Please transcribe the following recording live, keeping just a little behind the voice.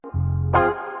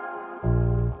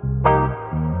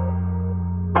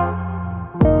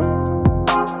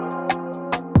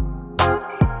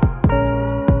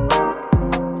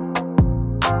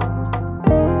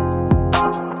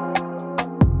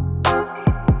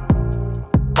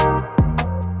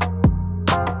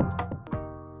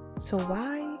So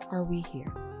why are we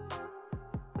here?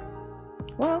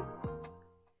 Well,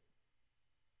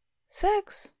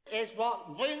 sex is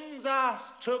what brings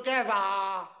us together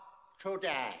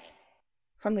today.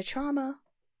 From the trauma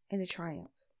and the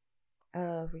triumph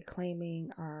of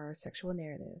reclaiming our sexual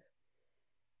narrative,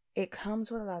 it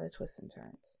comes with a lot of twists and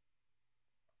turns.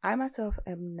 I myself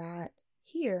am not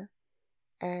here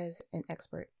as an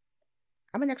expert.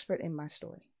 I'm an expert in my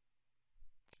story.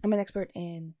 I'm an expert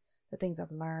in the things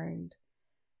I've learned,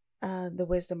 the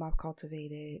wisdom I've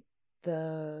cultivated,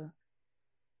 the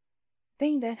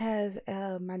thing that has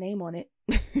my name on it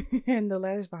and the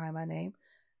letters behind my name.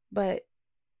 But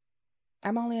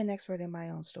I'm only an expert in my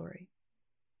own story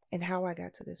and how I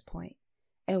got to this point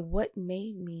and what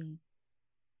made me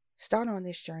start on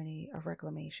this journey of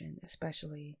reclamation,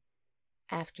 especially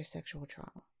after sexual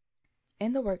trauma.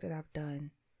 And the work that I've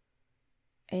done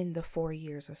in the 4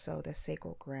 years or so that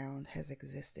Sacred Ground has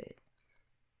existed.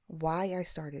 Why I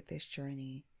started this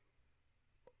journey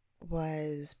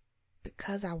was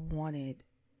because I wanted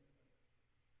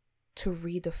to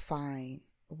redefine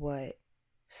what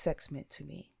sex meant to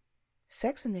me.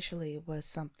 Sex initially was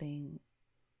something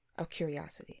of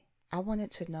curiosity. I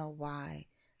wanted to know why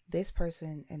this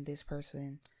person and this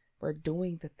person were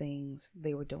doing the things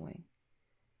they were doing.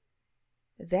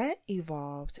 That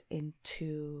evolved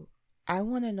into, I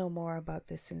want to know more about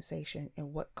this sensation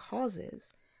and what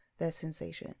causes that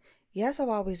sensation. Yes, I've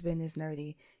always been this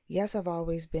nerdy. Yes, I've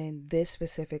always been this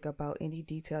specific about any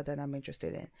detail that I'm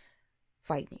interested in.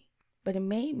 Fight me. But it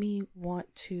made me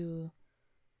want to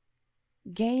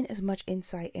gain as much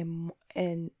insight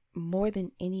and more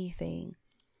than anything,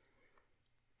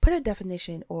 put a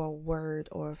definition or a word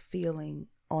or a feeling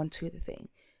onto the thing.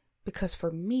 Because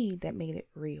for me, that made it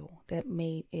real. That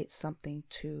made it something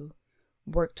to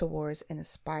work towards and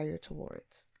aspire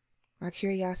towards. My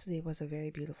curiosity was a very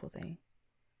beautiful thing.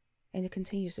 And it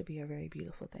continues to be a very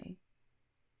beautiful thing.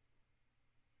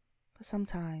 But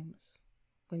sometimes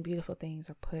when beautiful things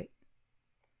are put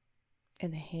in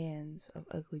the hands of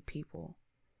ugly people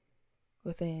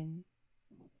within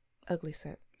ugly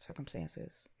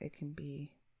circumstances, it can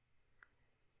be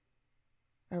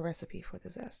a recipe for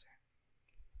disaster.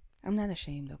 I'm not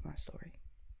ashamed of my story.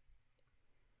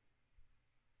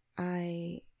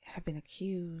 I have been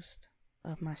accused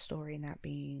of my story not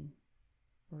being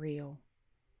real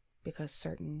because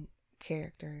certain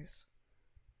characters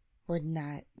were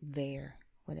not there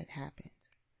when it happened.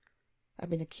 I've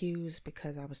been accused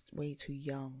because I was way too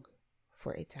young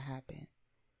for it to happen.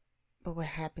 But what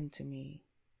happened to me,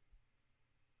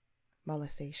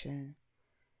 molestation,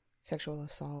 sexual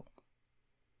assault,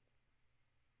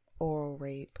 oral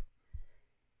rape,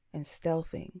 and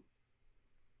stealthing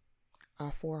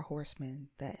are 4 horsemen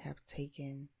that have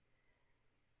taken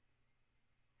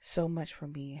so much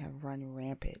from me, have run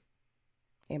rampant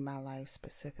in my life,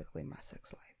 specifically my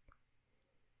sex life.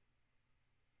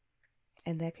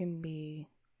 And that can be,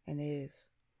 and is,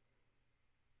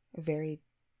 very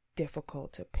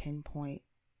difficult to pinpoint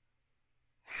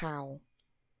how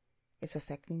it's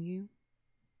affecting you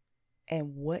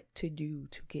and what to do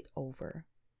to get over.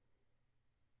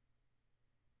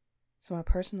 So my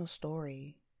personal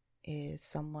story is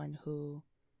someone who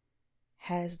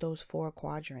has those 4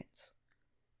 quadrants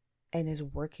and is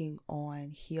working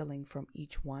on healing from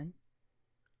each one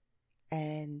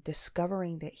and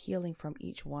discovering that healing from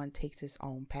each one takes its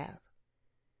own path.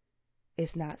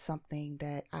 It's not something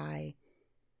that I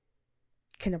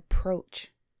can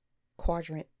approach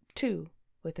quadrant 2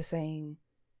 with the same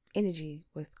energy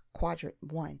with quadrant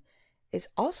 1. It's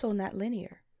also not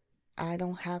linear. I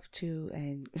don't have to,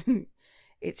 and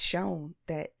it's shown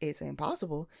that it's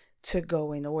impossible to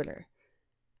go in order.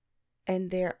 And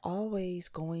they're always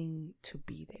going to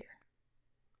be there.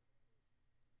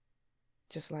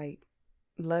 Just like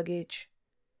luggage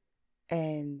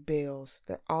and bills,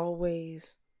 they're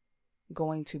always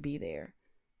going to be there.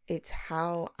 It's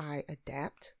how I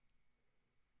adapt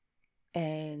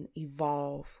and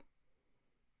evolve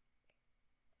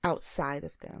outside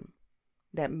of them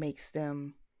that makes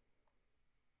them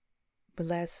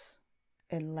less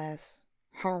and less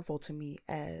harmful to me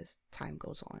as time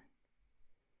goes on.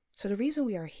 So the reason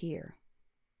we are here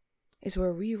is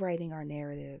we're rewriting our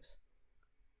narratives.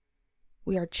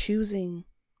 We are choosing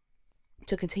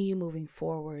to continue moving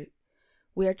forward.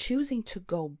 We are choosing to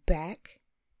go back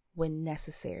when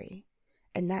necessary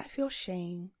and not feel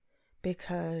shame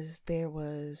because there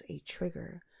was a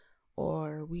trigger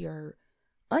or we are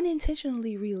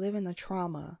unintentionally reliving a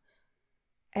trauma,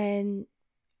 and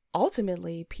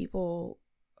ultimately people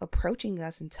approaching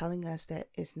us and telling us that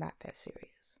it's not that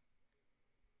serious.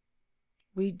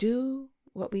 We do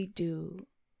what we do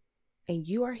And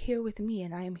you are here with me,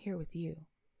 and I am here with you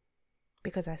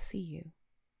because I see you.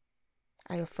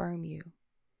 I affirm you.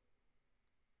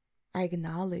 I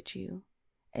acknowledge you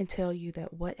and tell you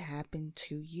that what happened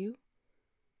to you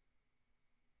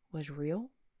was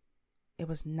real. It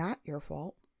was not your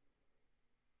fault.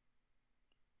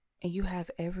 And you have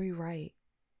every right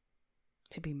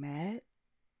to be mad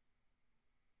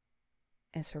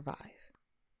and survive,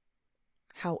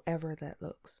 however that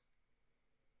looks.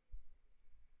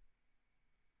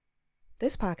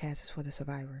 This podcast is for the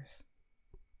survivors.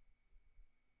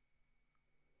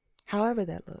 However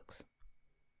that looks.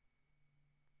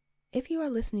 If you are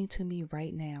listening to me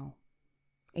right now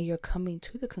and you're coming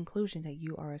to the conclusion that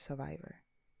you are a survivor,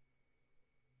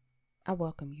 I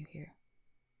welcome you here.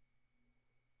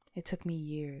 It took me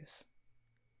years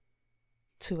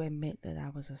to admit that I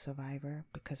was a survivor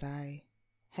because I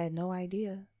had no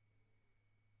idea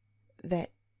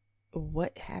that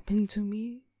what happened to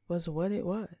me was what it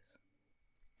was.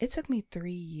 It took me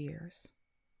 3 years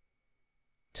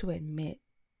to admit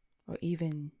or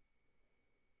even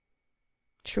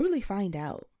truly find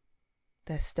out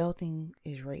that stealthing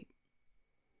is rape.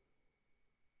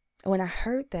 When I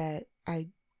heard that, I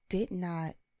did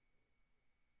not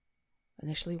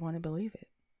initially want to believe it.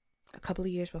 A couple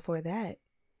of years before that,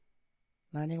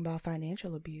 learning about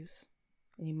financial abuse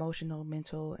and emotional,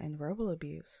 mental, and verbal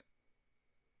abuse,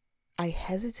 I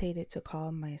hesitated to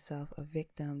call myself a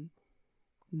victim,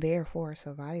 therefore a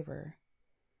survivor,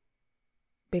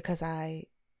 because I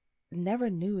never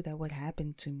knew that what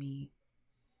happened to me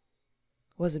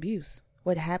was abuse.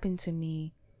 What happened to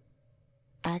me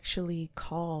actually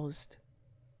caused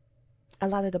a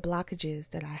lot of the blockages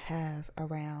that I have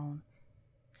around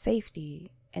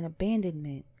safety and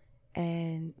abandonment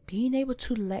and being able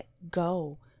to let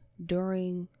go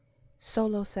during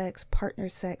solo sex, partner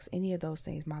sex, any of those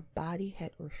things. My body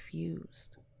had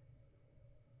refused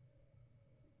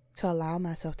to allow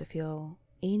myself to feel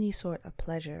any sort of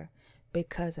pleasure,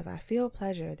 because if I feel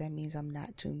pleasure, that means I'm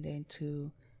not tuned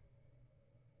into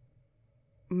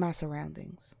my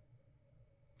surroundings.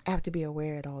 I have to be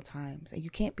aware at all times, and you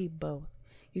can't be both.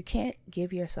 You can't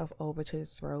give yourself over to the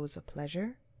throes of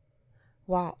pleasure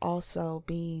while also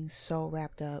being so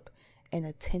wrapped up and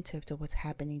attentive to what's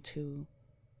happening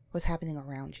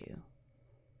around you.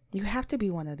 You have to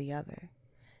be one or the other.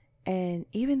 And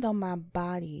even though my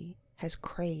body has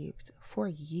craved for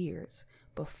years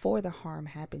before the harm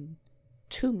happened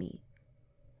to me,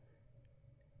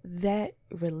 that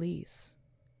release,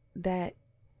 that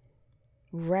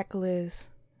reckless,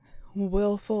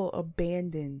 willful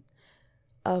abandon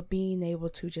of being able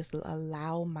to just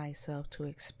allow myself to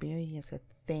experience a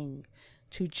thing,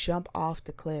 to jump off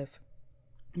the cliff,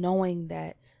 knowing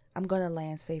that I'm going to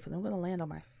land safely. I'm going to land on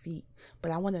my feet, but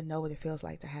I want to know what it feels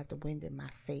like to have the wind in my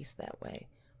face that way.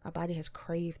 My body has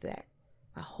craved that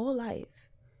my whole life.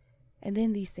 And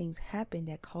then these things happen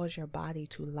that cause your body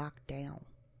to lock down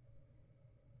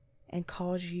and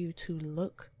cause you to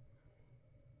look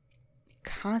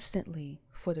constantly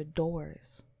for the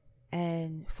doors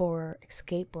and for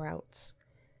escape routes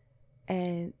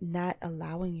and not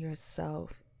allowing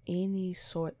yourself any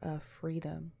sort of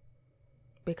freedom.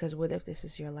 Because what if this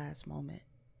is your last moment?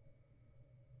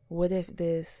 What if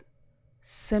this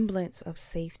semblance of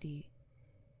safety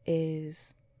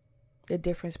is the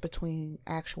difference between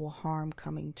actual harm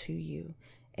coming to you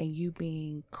and you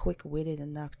being quick-witted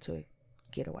enough to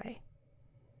get away?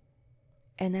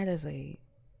 And that is a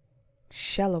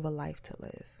shell of a life to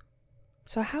live.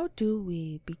 So how do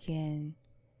we begin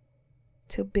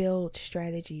to build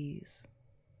strategies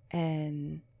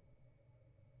and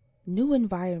new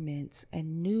environments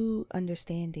and new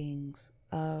understandings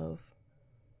of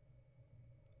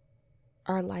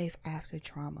our life after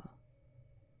trauma?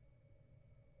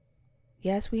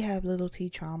 Yes, we have little t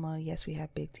trauma. Yes, we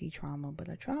have big T trauma, but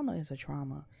a trauma is a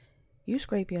trauma. You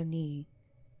scrape your knee,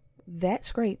 that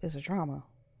scrape is a trauma.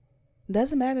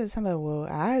 Doesn't matter to somebody, well,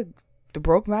 I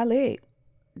broke my leg.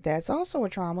 That's also a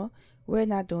trauma. We're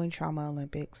not doing trauma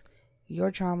Olympics.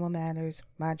 Your trauma matters.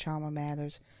 My trauma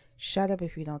matters. Shut up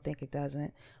if you don't think it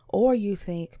doesn't. Or you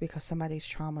think because somebody's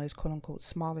trauma is quote unquote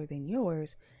smaller than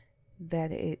yours,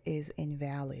 that it is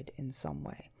invalid in some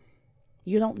way.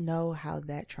 You don't know how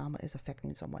that trauma is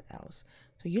affecting someone else.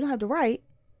 So you don't have the right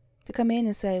to come in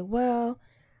and say, well,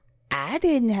 I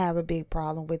didn't have a big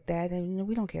problem with that, and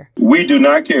we don't care. We do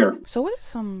not care. So what are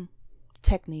some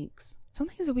techniques, some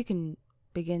things that we can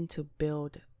begin to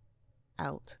build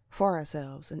out for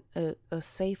ourselves, and a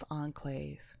safe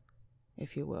enclave,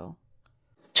 if you will,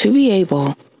 to be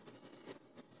able,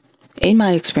 in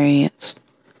my experience,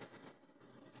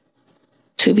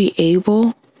 to be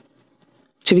able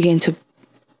to begin to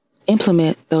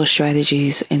implement those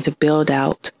strategies and to build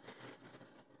out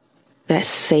that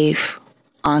safe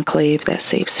enclave, that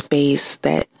safe space,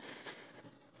 that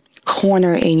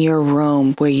corner in your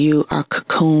room where you are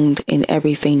cocooned in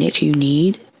everything that you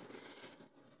need,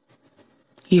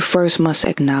 you first must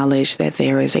acknowledge that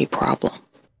there is a problem.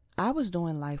 I was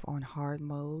doing life on hard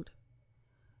mode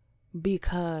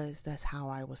because that's how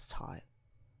I was taught.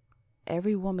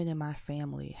 Every woman in my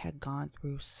family had gone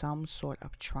through some sort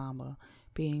of trauma,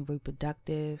 being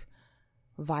reproductive,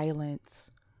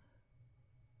 violence,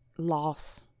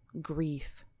 loss,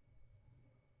 grief.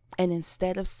 And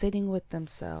instead of sitting with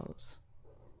themselves,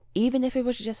 even if it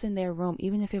was just in their room,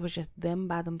 even if it was just them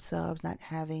by themselves, not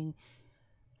having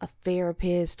a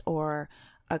therapist or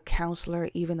a counselor,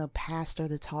 even a pastor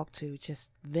to talk to,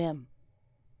 just them.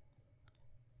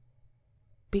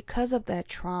 Because of that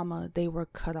trauma, they were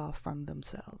cut off from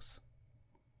themselves.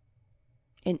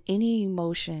 And any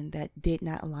emotion that did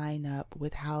not line up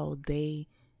with how they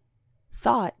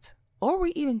thought or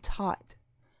were even taught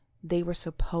they were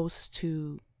supposed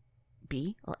to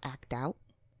be or act out,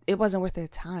 it wasn't worth their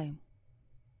time.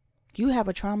 You have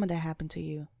a trauma that happened to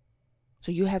you,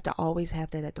 so you have to always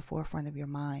have that at the forefront of your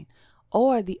mind.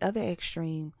 Or the other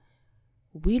extreme,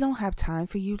 we don't have time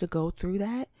for you to go through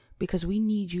that because we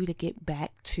need you to get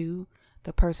back to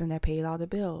the person that paid all the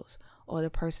bills, or the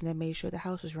person that made sure the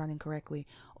house was running correctly,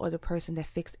 or the person that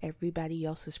fixed everybody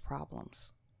else's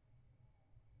problems.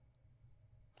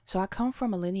 So I come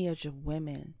from a lineage of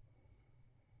women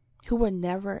who were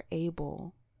never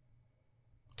able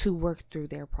to work through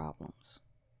their problems.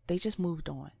 They just moved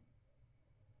on.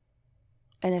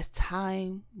 And as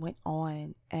time went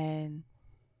on and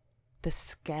the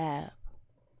scab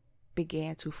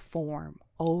began to form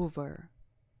over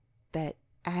that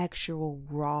actual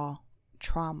raw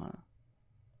trauma,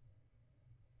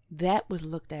 that was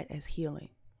looked at as healing.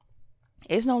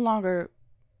 It's no longer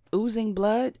oozing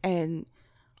blood and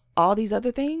all these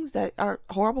other things that are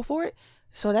horrible for it.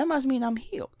 So that must mean I'm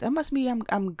healed. That must mean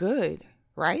I'm good,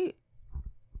 right?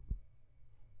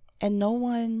 And no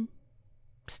one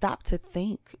stopped to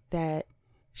think that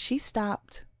she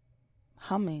stopped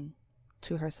humming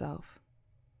to herself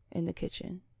in the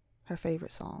kitchen, her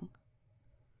favorite song.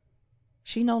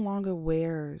 She no longer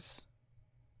wears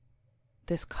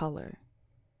this color.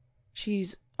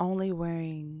 She's only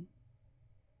wearing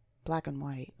black and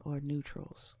white or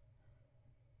neutrals.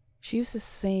 She used to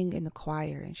sing in the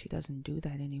choir and she doesn't do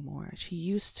that anymore. She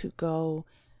used to go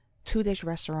to this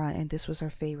restaurant and this was her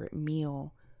favorite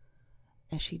meal,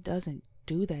 and she doesn't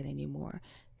do that anymore.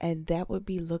 And that would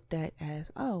be looked at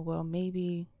as, oh, well,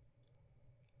 maybe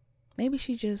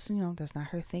she just, that's not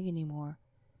her thing anymore.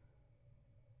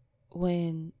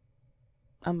 When,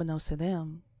 unbeknownst to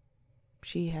them,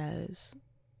 she has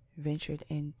ventured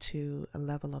into a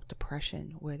level of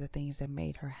depression where the things that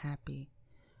made her happy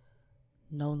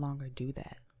no longer do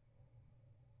that.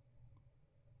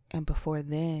 And before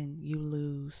then, you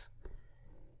lose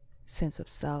sense of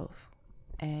self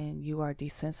and you are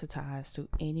desensitized to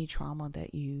any trauma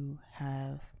that you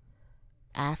have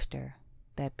after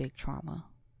that big trauma.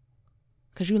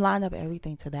 Because you line up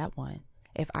everything to that one.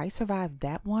 If I survive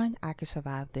that one, I can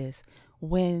survive this.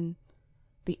 When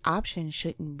the option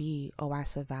shouldn't be, oh, I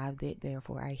survived it,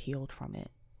 therefore I healed from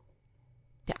it.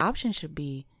 The option should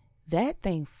be, that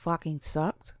thing fucking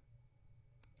sucked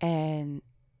and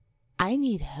I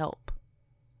need help.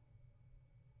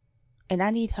 And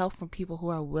I need help from people who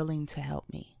are willing to help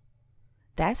me.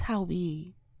 That's how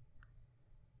we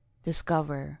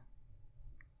discover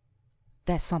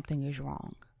that something is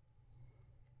wrong.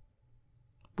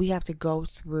 We have to go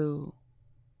through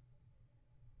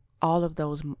all of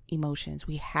those emotions.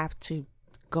 We have to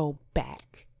go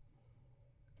back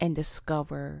and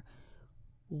discover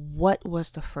what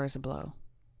was the first blow.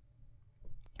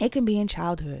 It can be in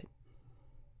childhood.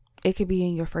 It could be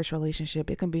in your first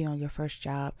relationship. It can be on your first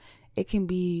job. It can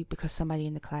be because somebody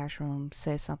in the classroom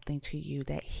said something to you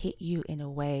that hit you in a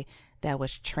way that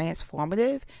was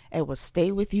transformative and will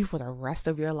stay with you for the rest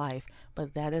of your life.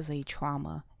 But that is a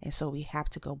trauma. And so we have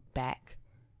to go back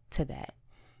to that.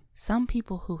 Some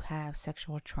people who have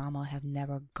sexual trauma have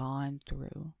never gone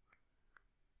through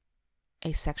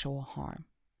a sexual harm.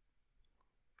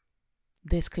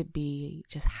 This could be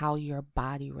just how your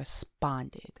body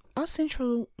responded. Our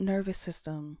central nervous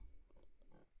system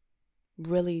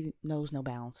really knows no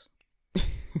bounds.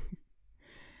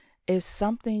 If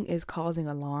something is causing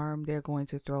alarm, they're going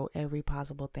to throw every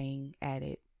possible thing at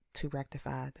it to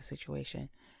rectify the situation.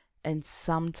 And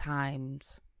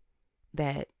sometimes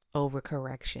that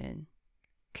overcorrection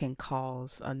can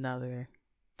cause another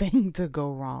thing to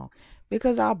go wrong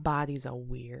because our bodies are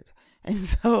weird. And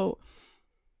so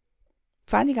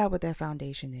Finding out what that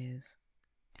foundation is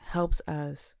helps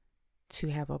us to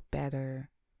have a better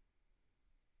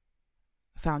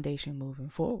foundation moving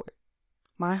forward.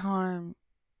 My harm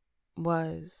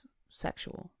was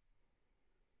sexual.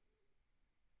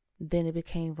 Then it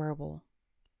became verbal.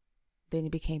 Then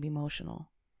it became emotional.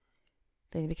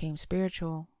 Then it became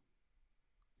spiritual.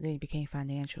 Then it became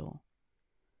financial.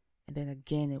 And then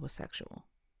again, it was sexual.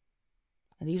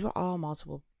 And these were all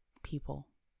multiple people.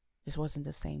 This wasn't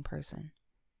the same person.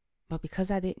 But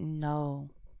because I didn't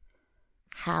know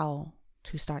how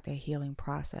to start that healing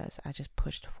process, I just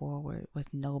pushed forward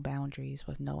with no boundaries,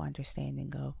 with no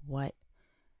understanding of what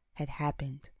had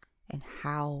happened and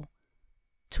how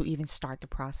to even start the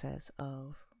process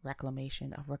of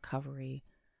reclamation, of recovery,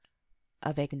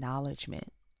 of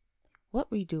acknowledgement. What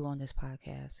we do on this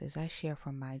podcast is I share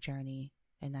from my journey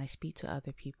and I speak to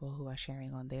other people who are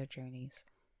sharing on their journeys.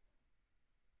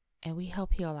 And we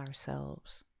help heal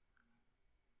ourselves.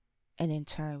 And in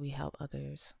turn, we help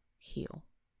others heal.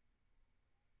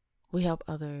 We help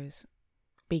others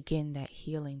begin that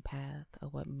healing path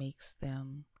of what makes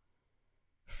them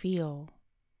feel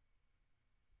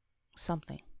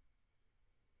something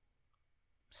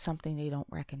they don't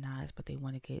recognize, but they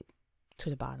want to get to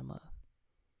the bottom of.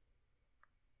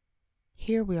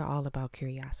 Here we are all about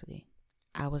curiosity.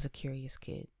 I was a curious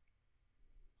kid.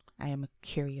 I am a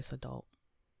curious adult.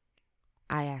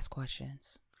 I ask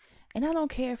questions. And I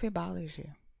don't care if it bothers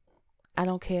you. I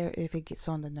don't care if it gets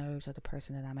on the nerves of the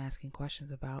person that I'm asking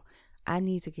questions about. I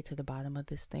need to get to the bottom of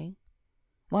this thing.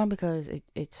 One, because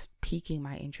it's piquing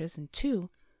my interest. And two,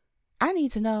 I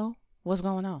need to know what's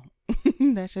going on.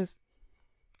 That's just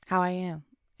how I am.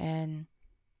 And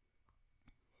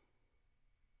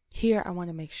here I want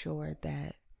to make sure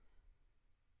that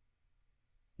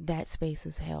that space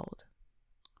is held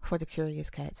for the curious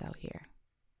cats out here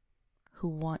who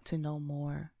want to know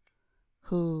more,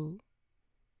 whose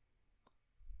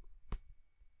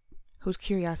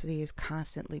curiosity is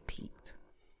constantly piqued,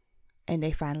 and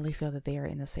they finally feel that they are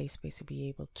in a safe space to be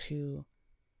able to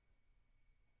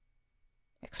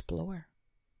explore.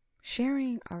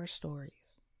 Sharing our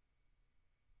stories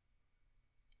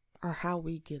are how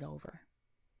we get over.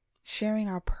 Sharing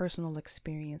our personal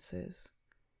experiences,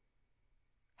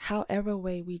 however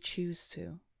way we choose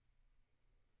to,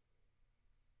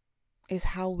 is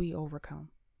how we overcome.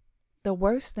 The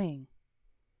worst thing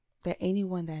that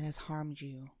anyone that has harmed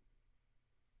you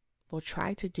will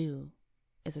try to do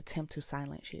is attempt to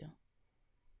silence you.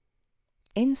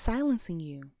 In silencing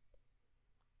you,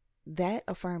 that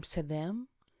affirms to them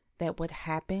that what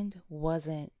happened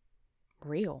wasn't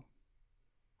real.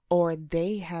 Or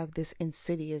they have this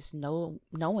insidious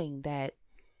knowing that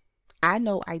I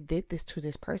know I did this to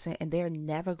this person and they're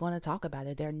never going to talk about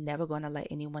it. They're never going to let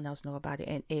anyone else know about it.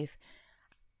 And if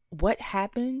what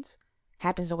happens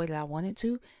the way that I want it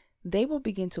to, they will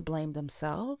begin to blame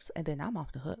themselves and then I'm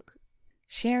off the hook.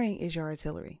 Sharing is your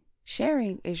artillery.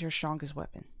 Sharing is your strongest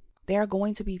weapon. There are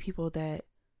going to be people that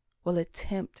will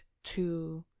attempt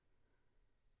to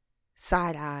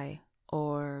side eye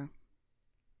or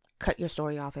cut your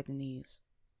story off at the knees.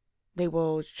 They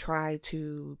will try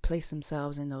to place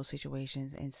themselves in those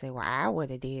situations and say, well, I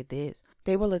would have did this.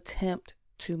 They will attempt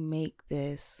to make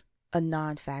this a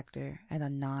non-factor and a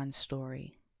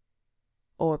non-story.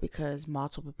 Or because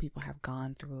multiple people have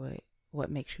gone through it, what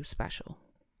makes you special?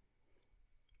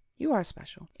 You are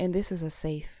special. And this is a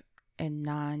safe and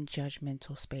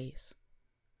non-judgmental space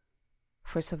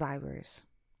for survivors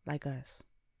like us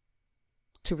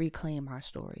to reclaim our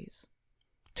stories,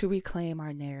 to reclaim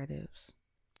our narratives.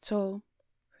 So,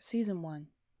 for season 1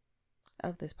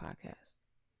 of this podcast,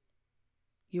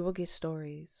 you will get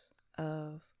stories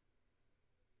of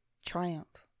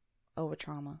triumph over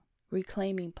trauma,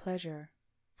 reclaiming pleasure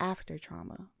after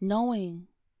trauma, knowing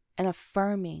and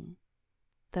affirming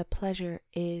that pleasure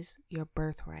is your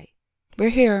birthright. We're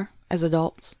here as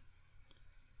adults.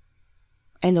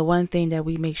 And the one thing that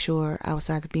we make sure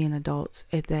outside of being adults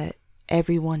is that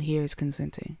everyone here is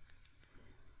consenting.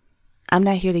 I'm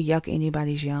not here to yuck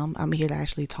anybody's yum. I'm here to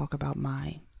actually talk about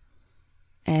mine.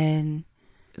 And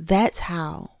that's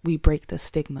how we break the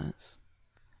stigmas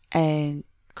and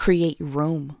create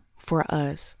room for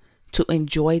us to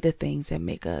enjoy the things that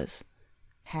make us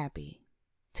happy,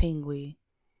 tingly,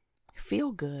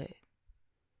 feel good.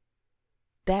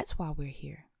 That's why we're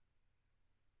here.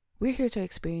 We're here to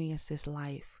experience this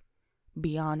life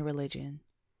beyond religion,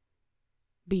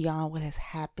 beyond what has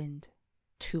happened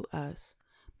to us,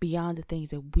 beyond the things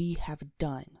that we have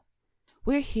done.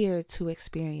 We're here to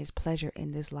experience pleasure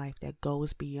in this life that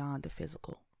goes beyond the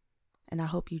physical. And I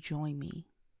hope you join me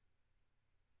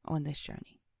on this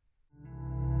journey.